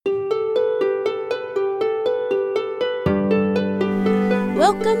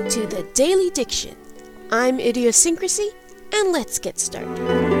Welcome to the Daily Diction. I'm Idiosyncrasy, and let's get started.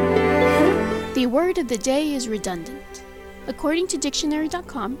 The word of the day is redundant. According to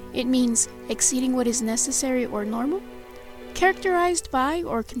dictionary.com, it means exceeding what is necessary or normal, characterized by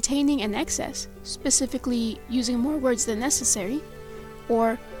or containing an excess, specifically using more words than necessary,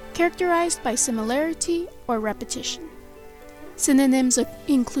 or characterized by similarity or repetition. Synonyms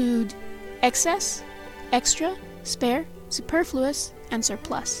include excess, extra, spare, superfluous, and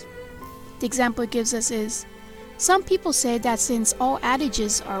surplus. The example it gives us is, some people say that since all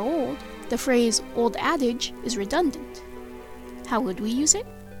adages are old, the phrase old adage is redundant. How would we use it?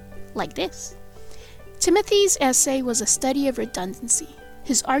 Like this. Timothy's essay was a study of redundancy.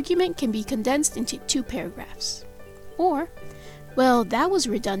 His argument can be condensed into 2 paragraphs. Or, well, that was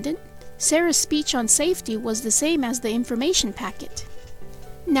redundant. Sarah's speech on safety was the same as the information packet.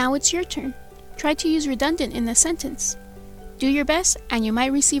 Now it's your turn. Try to use redundant in a sentence. Do your best, and you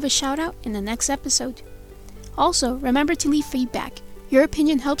might receive a shout out in the next episode. Also, remember to leave feedback. Your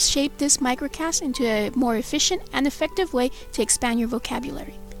opinion helps shape this microcast into a more efficient and effective way to expand your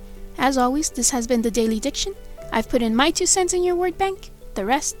vocabulary. As always, this has been the Daily Diction. I've put in my 2 cents in your word bank. The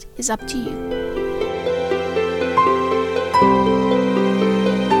rest is up to you.